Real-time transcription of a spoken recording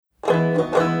I'd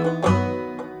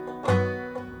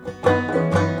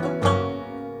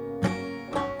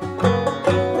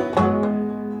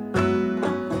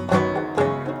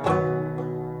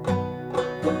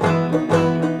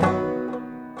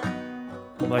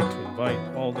like to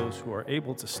invite all those who are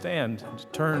able to stand and to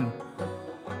turn to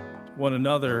one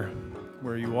another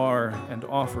where you are and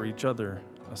offer each other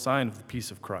a sign of the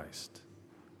peace of Christ.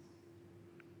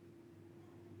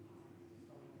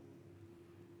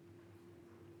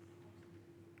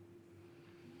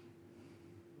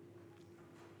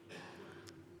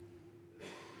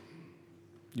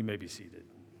 You may be seated.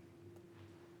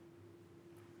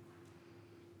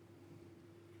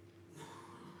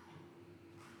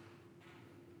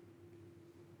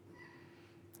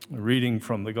 A reading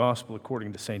from the Gospel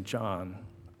according to St. John.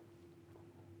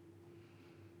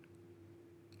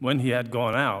 When he had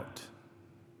gone out,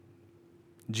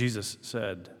 Jesus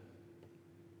said,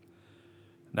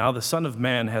 "Now the Son of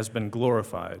Man has been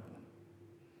glorified,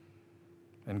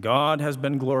 and God has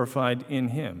been glorified in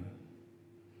him.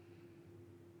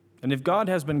 And if God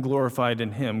has been glorified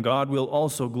in him, God will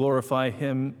also glorify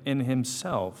him in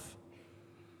himself,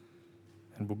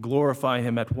 and will glorify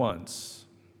him at once.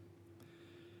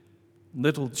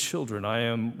 Little children, I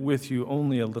am with you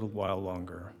only a little while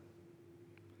longer.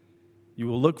 You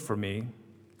will look for me,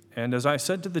 and as I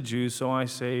said to the Jews, so I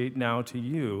say now to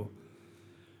you,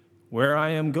 where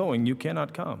I am going, you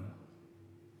cannot come.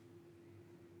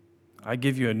 I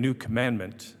give you a new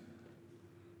commandment,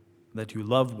 that you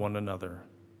love one another.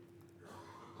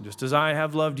 Just as I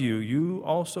have loved you, you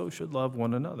also should love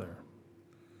one another.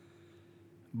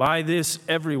 By this,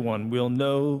 everyone will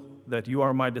know that you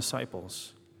are my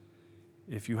disciples,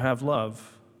 if you have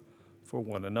love for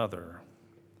one another.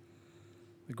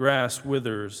 The grass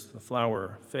withers, the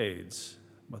flower fades,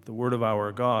 but the word of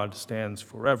our God stands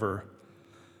forever,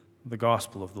 the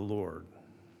gospel of the Lord."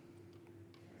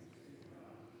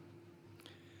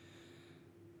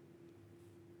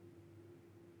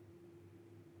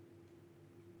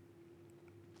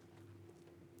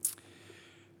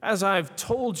 As I've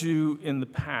told you in the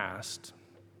past,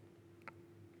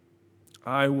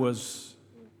 I was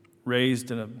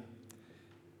raised in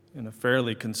a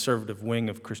fairly conservative wing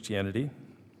of Christianity.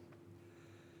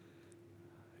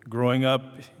 Growing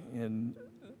up in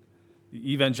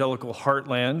the evangelical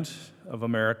heartland of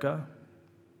America,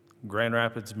 Grand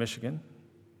Rapids, Michigan,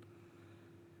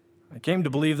 I came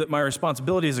to believe that my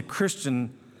responsibility as a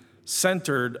Christian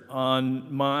centered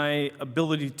on my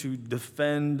ability to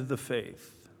defend the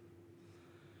faith.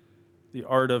 The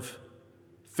art of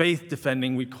faith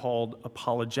defending we called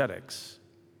apologetics.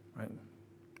 Right?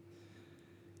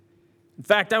 In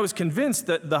fact, I was convinced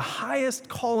that the highest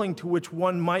calling to which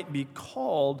one might be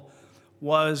called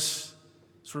was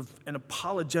sort of an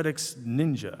apologetics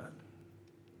ninja.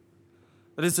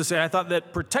 That is to say, I thought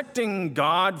that protecting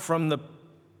God from the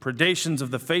predations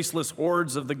of the faceless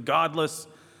hordes of the godless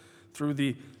through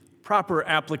the proper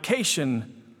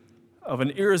application of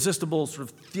an irresistible sort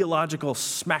of theological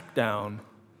smackdown,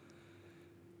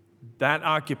 that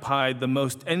occupied the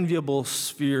most enviable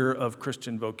sphere of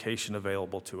Christian vocation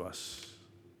available to us.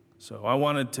 So I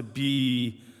wanted to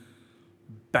be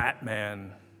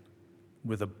Batman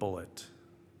with a bullet.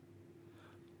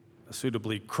 A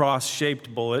suitably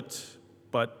cross-shaped bullet,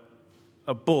 but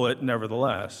a bullet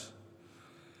nevertheless.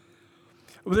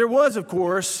 There was, of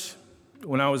course,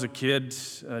 when I was a kid,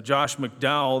 Josh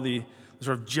McDowell, the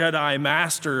sort of Jedi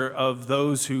master of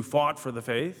those who fought for the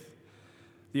faith,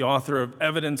 the author of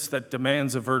Evidence That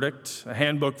Demands a Verdict, a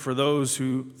handbook for those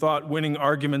who thought winning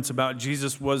arguments about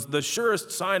Jesus was the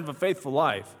surest sign of a faithful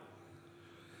life.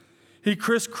 He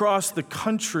crisscrossed the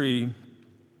country,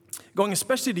 going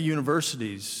especially to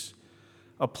universities,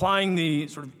 applying the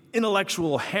sort of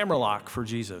intellectual hammerlock for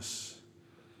Jesus,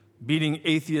 beating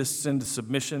atheists into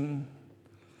submission,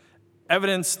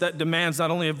 evidence that demands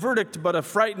not only a verdict, but a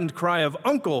frightened cry of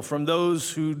uncle from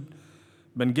those who'd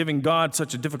been giving God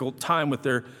such a difficult time with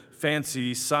their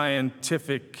fancy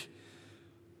scientific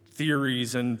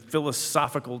theories and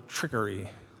philosophical trickery.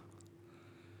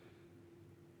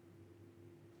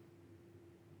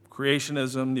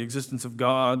 Creationism, the existence of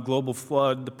God, global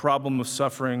flood, the problem of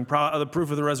suffering, the proof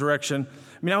of the resurrection.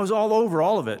 I mean, I was all over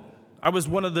all of it. I was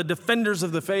one of the defenders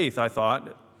of the faith, I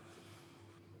thought.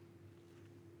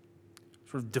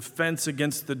 Sort of defense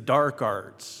against the dark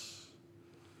arts,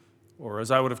 or as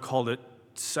I would have called it,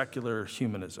 secular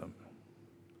humanism.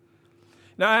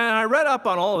 Now, I read up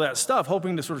on all of that stuff,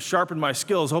 hoping to sort of sharpen my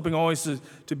skills, hoping always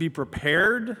to be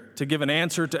prepared to give an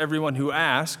answer to everyone who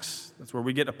asks. That's where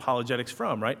we get apologetics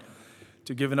from, right?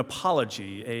 To give an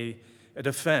apology, a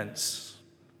defense.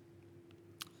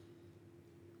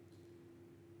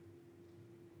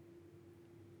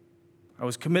 I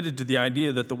was committed to the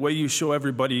idea that the way you show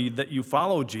everybody that you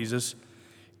follow Jesus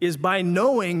is by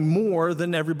knowing more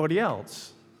than everybody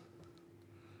else,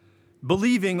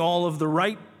 believing all of the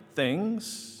right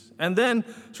things, and then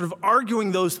sort of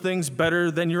arguing those things better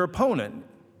than your opponent.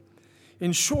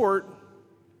 In short,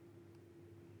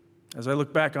 as I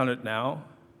look back on it now,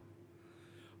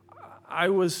 I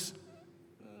was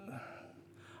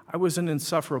an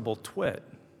insufferable twit.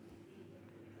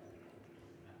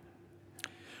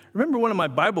 I remember one of my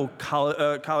Bible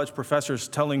college professors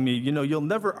telling me, you'll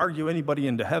never argue anybody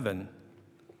into heaven,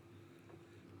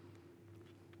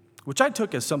 which I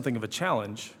took as something of a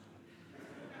challenge,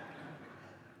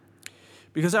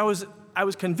 because I was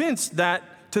convinced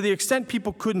that to the extent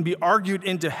people couldn't be argued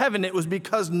into heaven, it was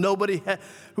because nobody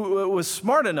who was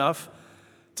smart enough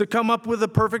to come up with a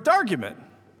perfect argument,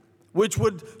 which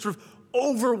would sort of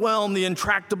overwhelm the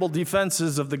intractable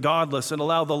defenses of the godless and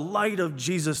allow the light of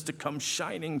Jesus to come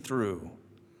shining through.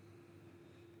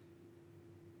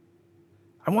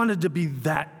 I wanted to be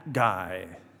that guy,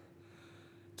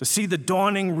 to see the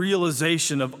dawning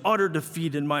realization of utter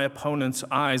defeat in my opponent's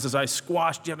eyes as I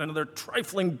squashed yet another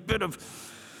trifling bit of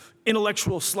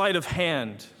intellectual sleight of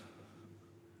hand.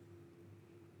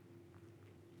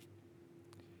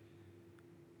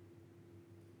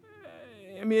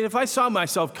 I mean, if I saw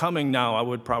myself coming now, I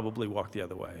would probably walk the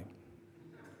other way.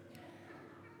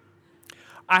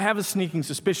 I have a sneaking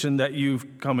suspicion that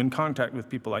you've come in contact with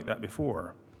people like that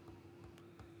before.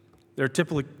 They're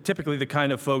typically the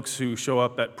kind of folks who show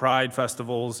up at pride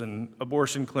festivals and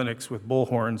abortion clinics with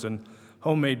bullhorns and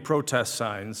homemade protest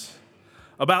signs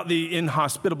about the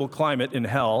inhospitable climate in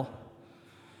hell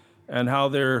and how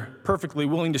they're perfectly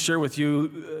willing to share with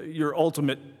you your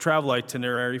ultimate travel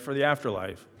itinerary for the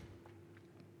afterlife.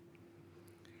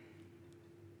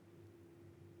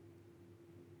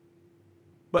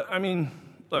 But, I mean,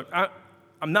 look,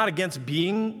 I'm not against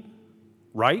being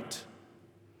right.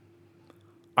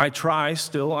 I try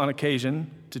still on occasion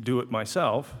to do it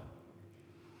myself.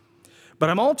 But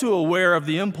I'm all too aware of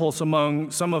the impulse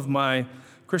among some of my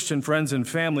Christian friends and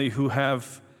family who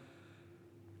have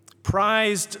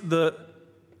prized the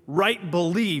right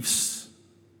beliefs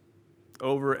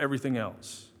over everything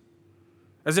else.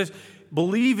 As if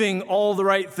believing all the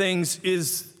right things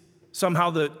is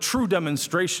somehow the true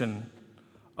demonstration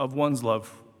of one's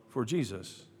love for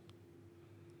Jesus.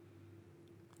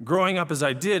 Growing up as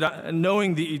I did,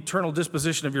 knowing the eternal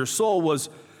disposition of your soul was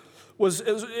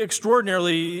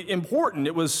extraordinarily important.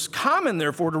 It was common,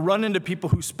 therefore, to run into people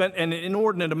who spent an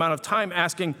inordinate amount of time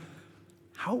asking,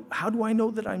 how do I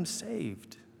know that I'm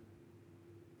saved?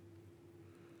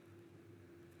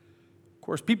 Of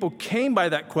course, people came by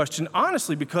that question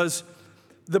honestly because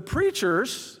the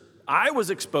preachers I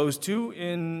was exposed to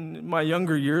in my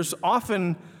younger years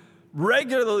often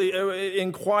regularly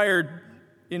inquired,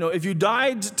 if you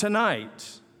died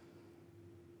tonight,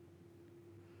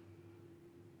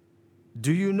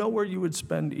 do you know where you would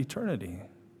spend eternity?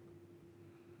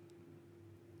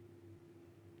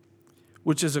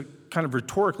 Which is a kind of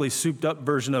rhetorically souped up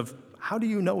version of, how do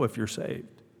you know if you're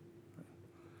saved?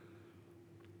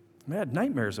 I had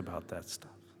nightmares about that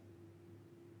stuff.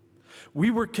 We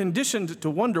were conditioned to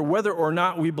wonder whether or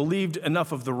not we believed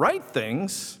enough of the right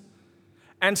things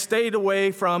and stayed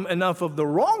away from enough of the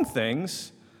wrong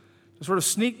things to sort of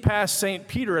sneak past St.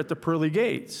 Peter at the pearly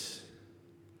gates.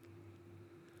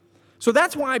 So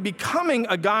that's why becoming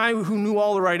a guy who knew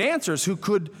all the right answers, who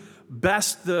could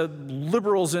best the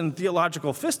liberals in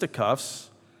theological fisticuffs,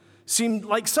 seemed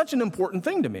like such an important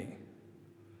thing to me.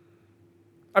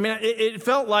 I mean, it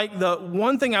felt like the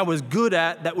one thing I was good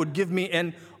at that would give me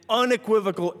an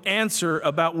unequivocal answer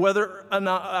about whether or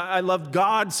not I loved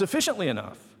God sufficiently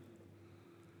enough,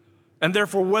 and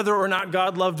therefore whether or not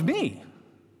God loved me.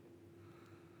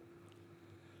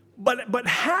 But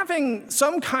having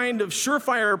some kind of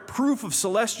surefire proof of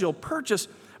celestial purchase,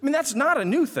 I mean, that's not a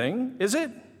new thing, is it?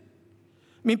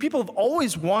 I mean, people have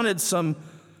always wanted some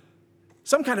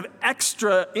kind of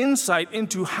extra insight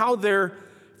into how their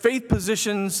faith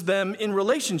positions them in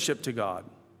relationship to God.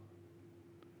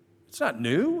 It's not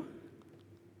new.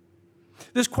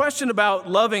 This question about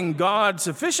loving God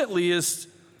sufficiently is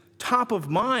top of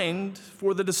mind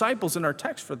for the disciples in our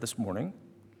text for this morning.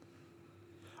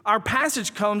 Our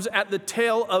passage comes at the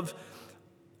tail of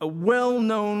a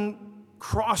well-known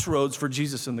crossroads for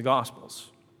Jesus in the Gospels.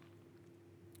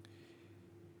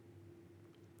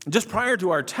 Just prior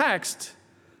to our text,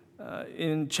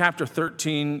 in chapter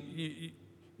 13,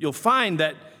 you'll find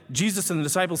that Jesus and the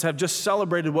disciples have just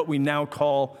celebrated what we now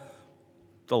call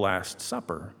the Last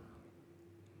Supper.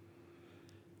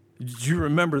 Do you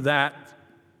remember that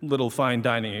little fine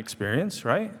dining experience,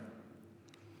 right?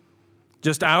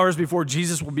 Just hours before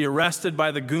Jesus will be arrested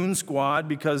by the goon squad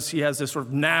because he has this sort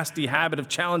of nasty habit of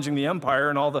challenging the empire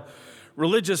and all the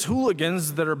religious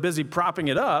hooligans that are busy propping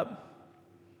it up.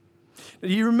 Do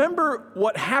you remember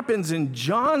what happens in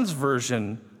John's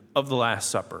version of the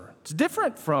Last Supper? It's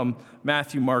different from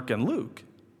Matthew, Mark, and Luke.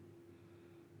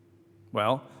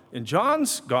 Well, in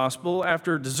John's gospel,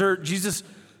 after dessert, Jesus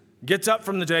gets up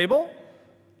from the table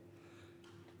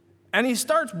and he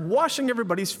starts washing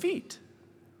everybody's feet,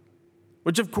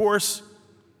 which of course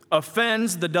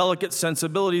offends the delicate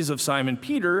sensibilities of Simon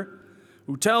Peter,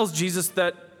 who tells Jesus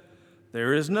that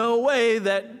there is no way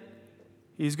that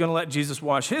he's going to let Jesus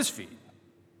wash his feet.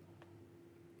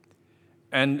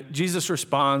 And Jesus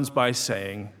responds by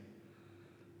saying,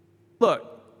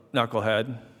 "Look,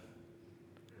 knucklehead,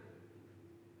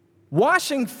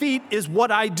 washing feet is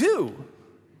what I do.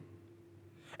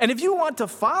 And if you want to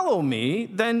follow me,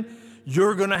 then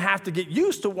you're going to have to get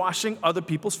used to washing other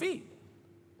people's feet.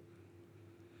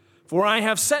 For I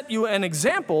have set you an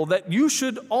example that you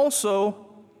should also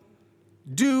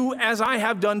do as I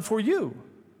have done for you."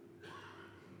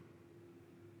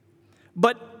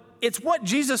 But it's what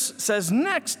Jesus says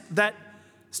next that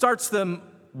starts them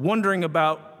wondering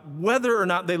about whether or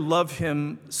not they love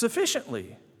him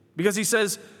sufficiently. Because he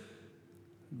says,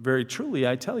 "Very truly,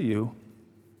 I tell you,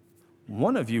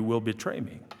 one of you will betray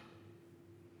me."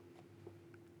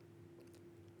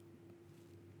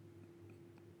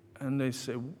 And they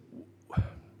say,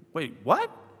 "Wait, what?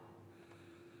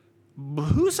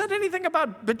 Who said anything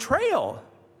about betrayal?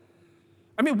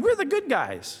 I mean, we're the good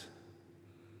guys.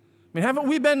 I mean, haven't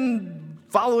we been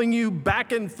following you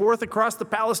back and forth across the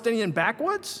Palestinian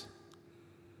backwoods?"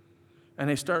 And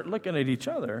they start looking at each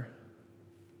other.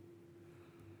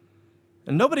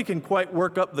 And nobody can quite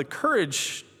work up the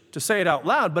courage to say it out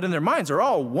loud, but in their minds they're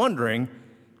all wondering,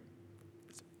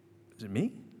 is it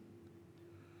me?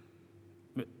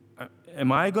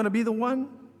 Am I going to be the one?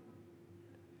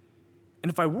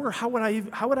 And if I were, how would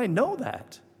I know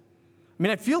that? I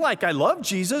mean, I feel like I love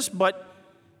Jesus, but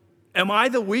am I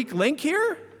the weak link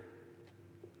here?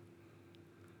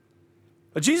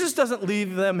 But Jesus doesn't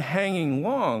leave them hanging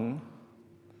long.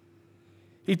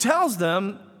 He tells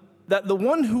them that the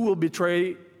one who will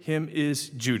betray him is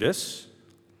Judas,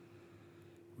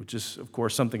 which is, of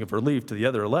course, something of relief to the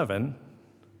other 11.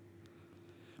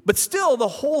 But still, the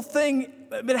whole thing,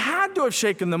 it had to have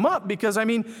shaken them up because, I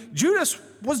mean, Judas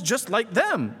was just like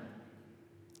them.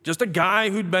 Just a guy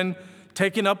who had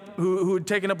taken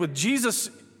up with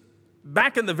Jesus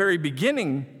back in the very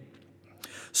beginning,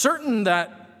 certain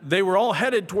that they were all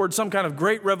headed towards some kind of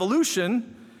great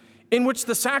revolution in which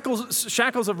the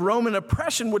shackles of Roman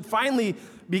oppression would finally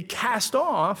be cast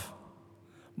off.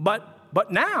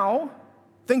 But now,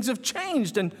 things have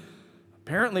changed, and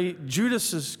apparently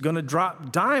Judas is going to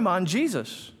drop dime on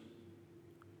Jesus.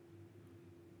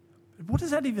 What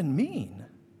does that even mean?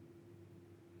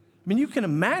 I mean, you can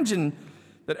imagine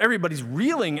that everybody's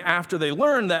reeling after they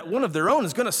learn that one of their own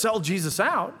is going to sell Jesus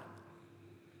out.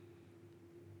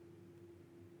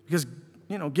 Because,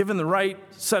 given the right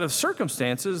set of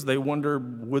circumstances, they wonder,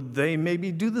 would they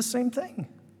maybe do the same thing?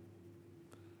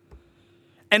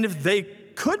 And if they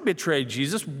could betray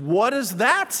Jesus, what does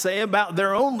that say about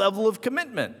their own level of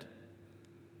commitment?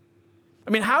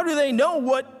 I mean, how do they know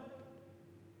what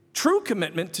true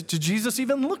commitment to Jesus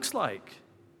even looks like?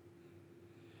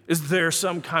 Is there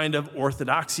some kind of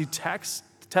orthodoxy test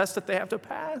that they have to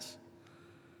pass?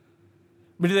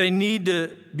 I mean, do they need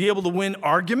to be able to win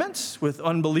arguments with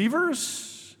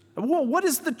unbelievers? Well, what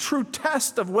is the true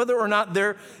test of whether or not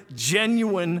they're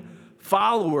genuine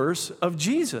followers of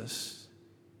Jesus?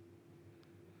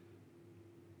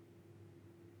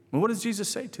 And what does Jesus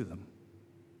say to them?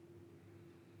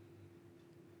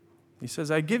 He says,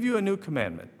 "I give you a new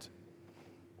commandment,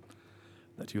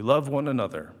 that you love one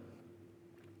another,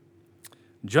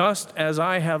 just as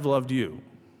I have loved you.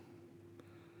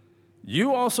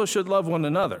 You also should love one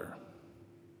another.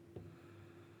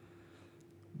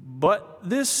 But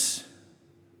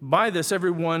by this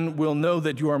everyone will know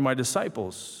that you are my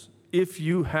disciples, if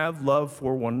you have love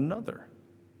for one another."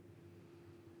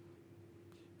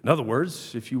 In other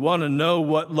words, if you want to know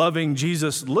what loving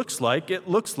Jesus looks like, it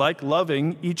looks like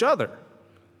loving each other.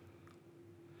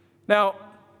 Now,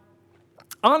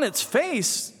 on its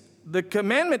face, the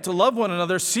commandment to love one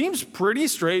another seems pretty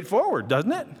straightforward,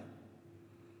 doesn't it?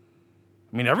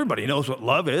 I mean, everybody knows what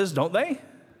love is, don't they?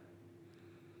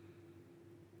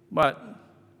 But,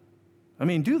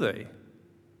 do they?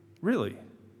 Really?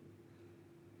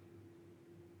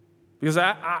 Because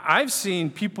I've seen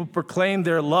people proclaim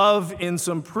their love in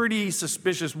some pretty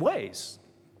suspicious ways.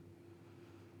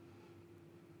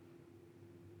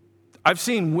 I've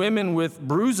seen women with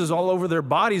bruises all over their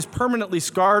bodies, permanently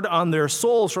scarred on their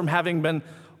souls from having been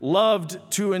loved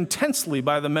too intensely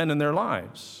by the men in their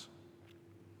lives.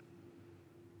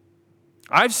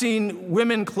 I've seen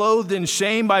women clothed in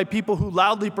shame by people who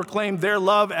loudly proclaim their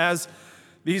love as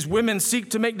these women seek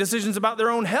to make decisions about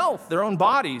their own health, their own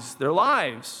bodies, their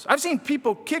lives. I've seen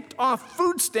people kicked off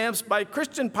food stamps by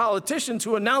Christian politicians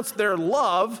who announce their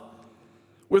love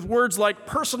with words like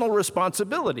personal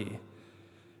responsibility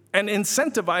and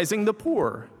incentivizing the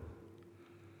poor.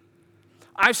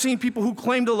 I've seen people who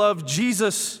claim to love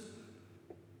Jesus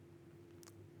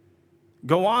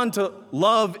go on to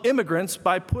love immigrants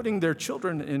by putting their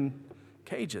children in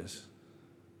cages.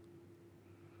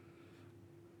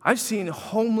 I've seen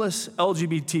homeless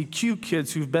LGBTQ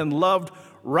kids who've been loved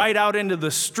right out into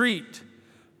the street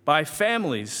by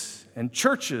families and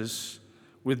churches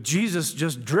with Jesus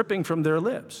just dripping from their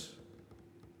lips.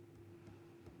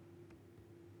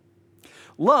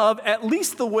 Love, at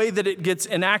least the way that it gets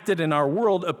enacted in our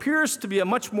world, appears to be a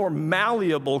much more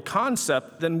malleable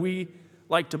concept than we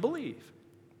like to believe.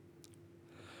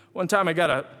 One time I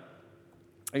got a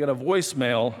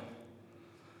voicemail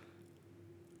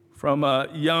from a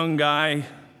young guy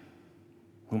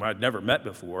whom I'd never met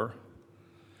before,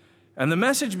 and the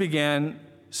message began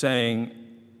saying,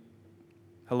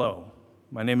 "Hello,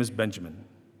 my name is Benjamin.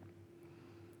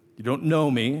 You don't know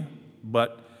me,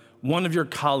 but one of your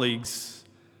colleagues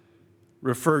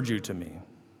referred you to me."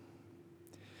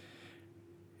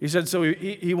 He said, so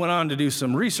he went on to do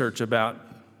some research about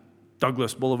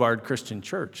Douglas Boulevard Christian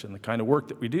Church and the kind of work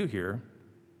that we do here,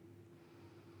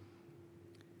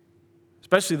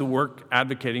 especially the work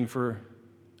advocating for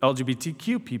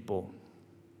LGBTQ people.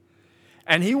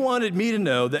 And he wanted me to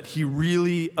know that he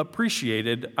really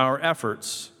appreciated our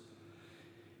efforts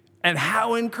and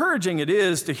how encouraging it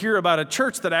is to hear about a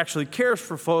church that actually cares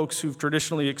for folks who've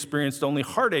traditionally experienced only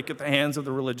heartache at the hands of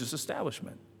the religious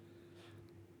establishment.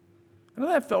 I know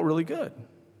that felt really good,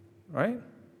 right?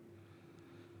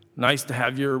 Nice to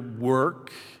have your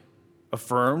work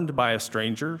affirmed by a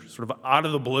stranger, sort of out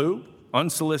of the blue,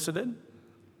 unsolicited.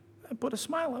 That put a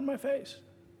smile on my face,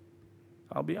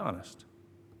 I'll be honest.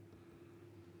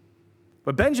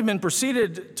 But Benjamin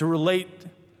proceeded to relate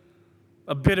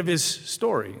a bit of his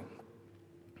story.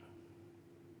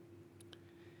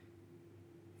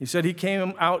 He said he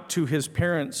came out to his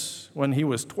parents when he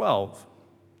was 12.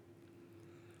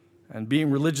 And being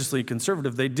religiously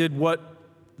conservative, they did what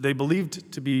they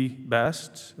believed to be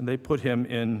best, and they put him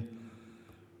in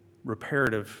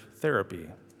reparative therapy,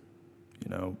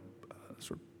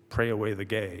 sort of pray away the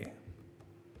gay.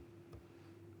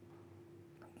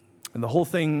 And the whole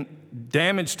thing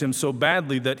damaged him so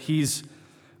badly that he's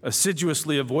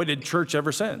assiduously avoided church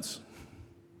ever since.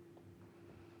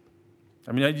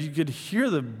 I mean, you could hear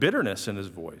the bitterness in his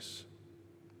voice.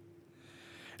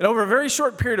 And over a very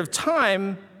short period of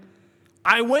time,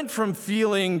 I went from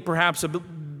feeling perhaps a bit,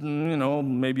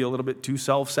 maybe a little bit too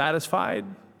self-satisfied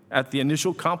at the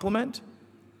initial compliment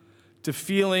to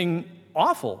feeling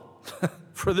awful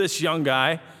for this young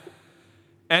guy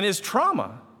and his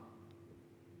trauma.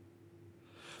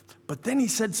 But then he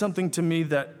said something to me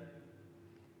that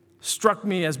struck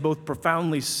me as both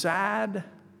profoundly sad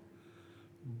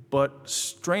but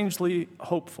strangely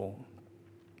hopeful.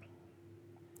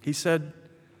 He said,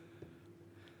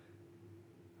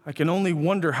 "I can only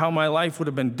wonder how my life would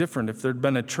have been different if there'd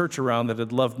been a church around that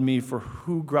had loved me for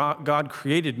who God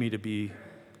created me to be,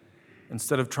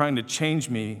 instead of trying to change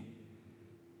me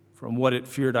from what it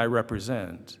feared I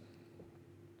represent."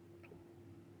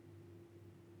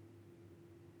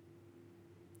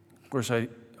 Of course, I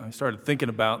started thinking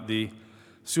about the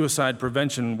suicide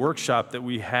prevention workshop that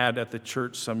we had at the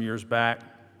church some years back.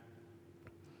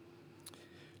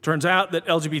 Turns out that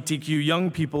LGBTQ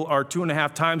young people are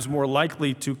 2.5 times more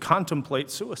likely to contemplate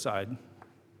suicide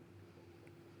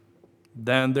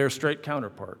than their straight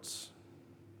counterparts.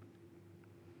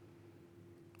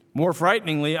 More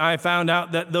frighteningly, I found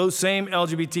out that those same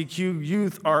LGBTQ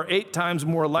youth are 8 times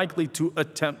more likely to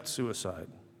attempt suicide.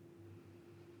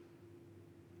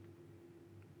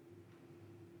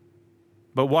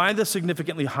 But why the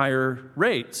significantly higher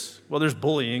rates? Well, there's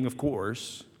bullying, of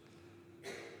course,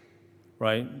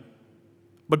 right?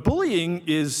 But bullying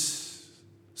is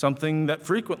something that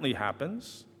frequently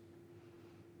happens,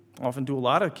 often to a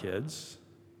lot of kids.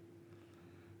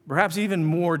 Perhaps even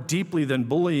more deeply than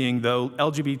bullying, though,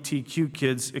 LGBTQ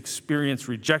kids experience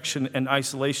rejection and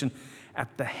isolation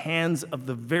at the hands of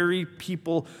the very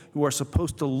people who are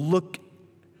supposed to look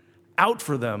out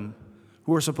for them,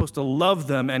 who are supposed to love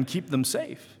them and keep them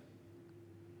safe.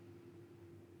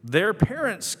 Their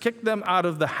parents kick them out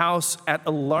of the house at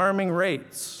alarming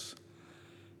rates,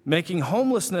 making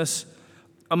homelessness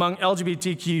among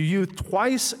LGBTQ youth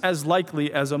twice as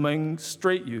likely as among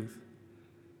straight youth.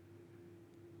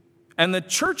 And the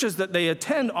churches that they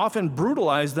attend often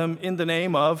brutalize them in the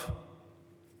name of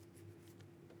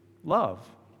love.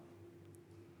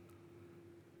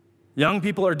 Young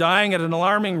people are dying at an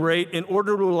alarming rate in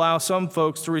order to allow some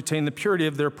folks to retain the purity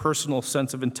of their personal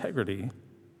sense of integrity.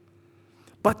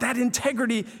 But that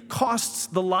integrity costs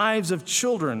the lives of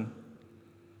children.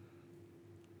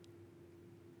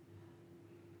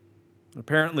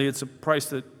 Apparently, it's a price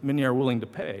that many are willing to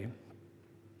pay.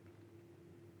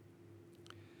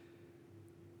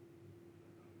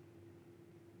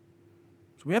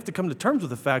 So we have to come to terms with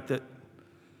the fact that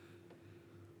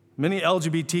many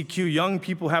LGBTQ young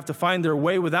people have to find their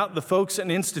way without the folks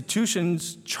and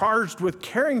institutions charged with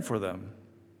caring for them.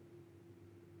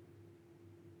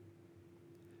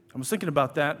 I was thinking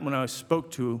about that when I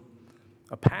spoke to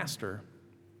a pastor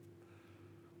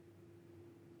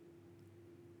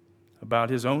about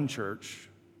his own church.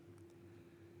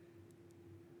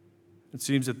 It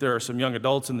seems that there are some young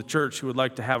adults in the church who would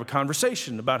like to have a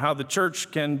conversation about how the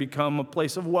church can become a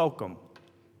place of welcome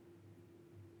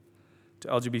to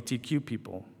LGBTQ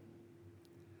people.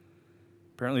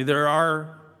 Apparently, there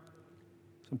are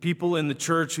some people in the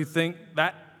church who think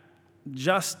that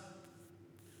just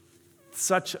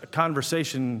such a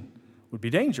conversation would be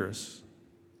dangerous.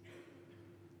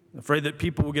 Afraid that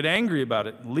people will get angry about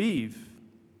it and leave.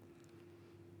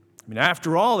 I mean,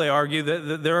 after all, they argue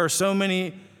that there are so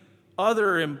many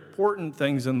other important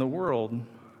things in the world. And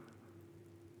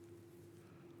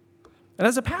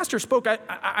as a pastor spoke,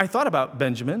 I thought about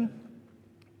Benjamin.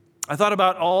 I thought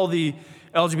about all the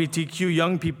LGBTQ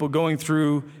young people going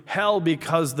through hell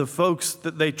because the folks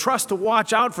that they trust to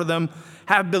watch out for them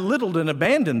have belittled and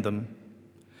abandoned them.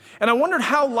 And I wondered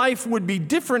how life would be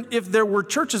different if there were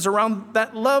churches around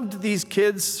that loved these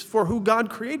kids for who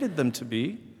God created them to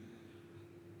be,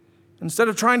 instead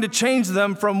of trying to change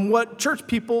them from what church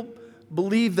people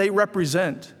believe they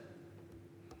represent.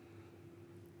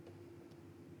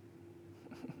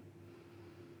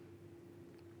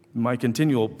 My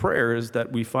continual prayer is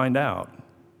that we find out.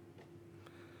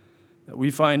 That we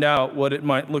find out what it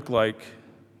might look like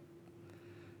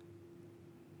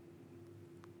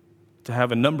to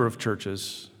have a number of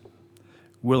churches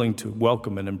willing to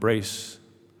welcome and embrace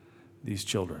these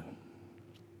children.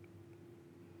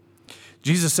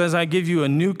 Jesus says, I give you a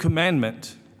new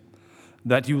commandment,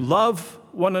 that you love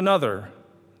one another.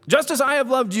 Just as I have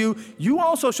loved you, you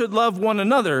also should love one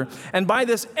another. And by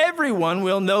this, everyone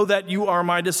will know that you are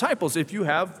my disciples, if you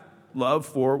have love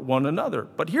for one another.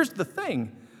 But here's the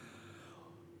thing.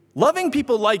 Loving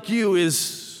people like you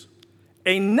is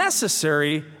a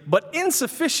necessary but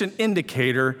insufficient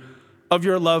indicator of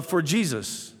your love for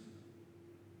Jesus.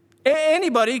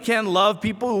 Anybody can love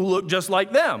people who look just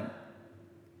like them,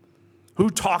 who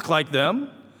talk like them,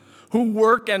 who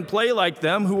work and play like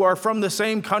them, who are from the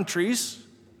same countries.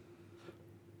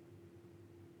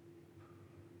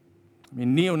 I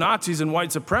mean, neo-Nazis and white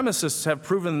supremacists have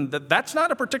proven that that's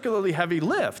not a particularly heavy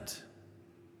lift.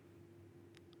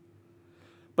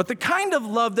 But the kind of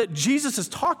love that Jesus is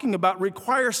talking about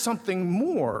requires something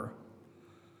more.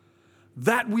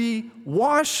 That we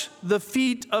wash the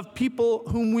feet of people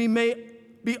whom we may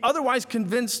be otherwise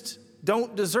convinced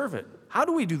don't deserve it. How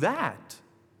do we do that?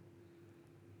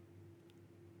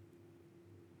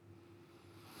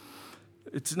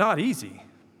 It's not easy.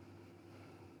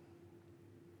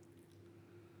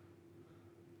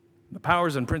 The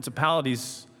powers and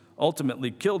principalities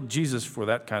ultimately killed Jesus for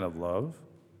that kind of love.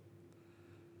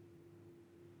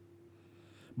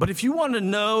 But if you want to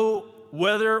know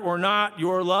whether or not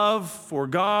your love for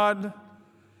God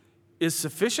is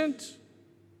sufficient,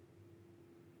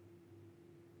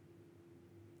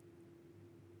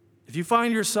 if you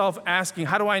find yourself asking,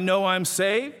 how do I know I'm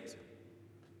saved?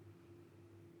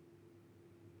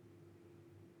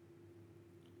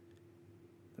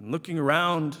 And looking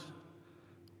around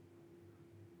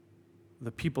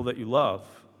the people that you love,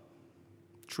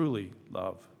 truly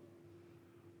love,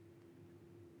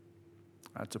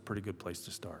 that's a pretty good place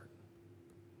to start.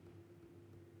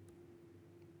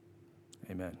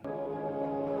 Amen.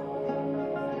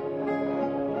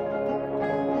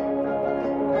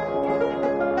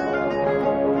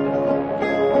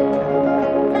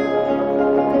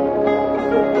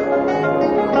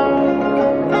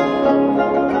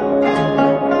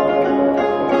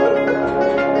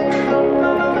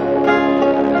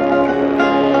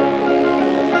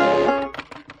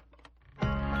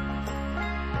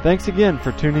 Thanks again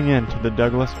for tuning in to the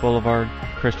Douglas Boulevard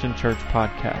Christian Church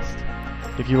podcast.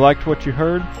 If you liked what you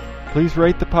heard, please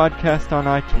rate the podcast on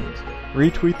iTunes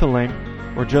retweet the link,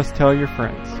 or just tell your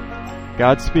friends.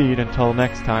 Godspeed until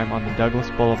next time on the Douglas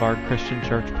Boulevard Christian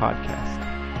Church Podcast.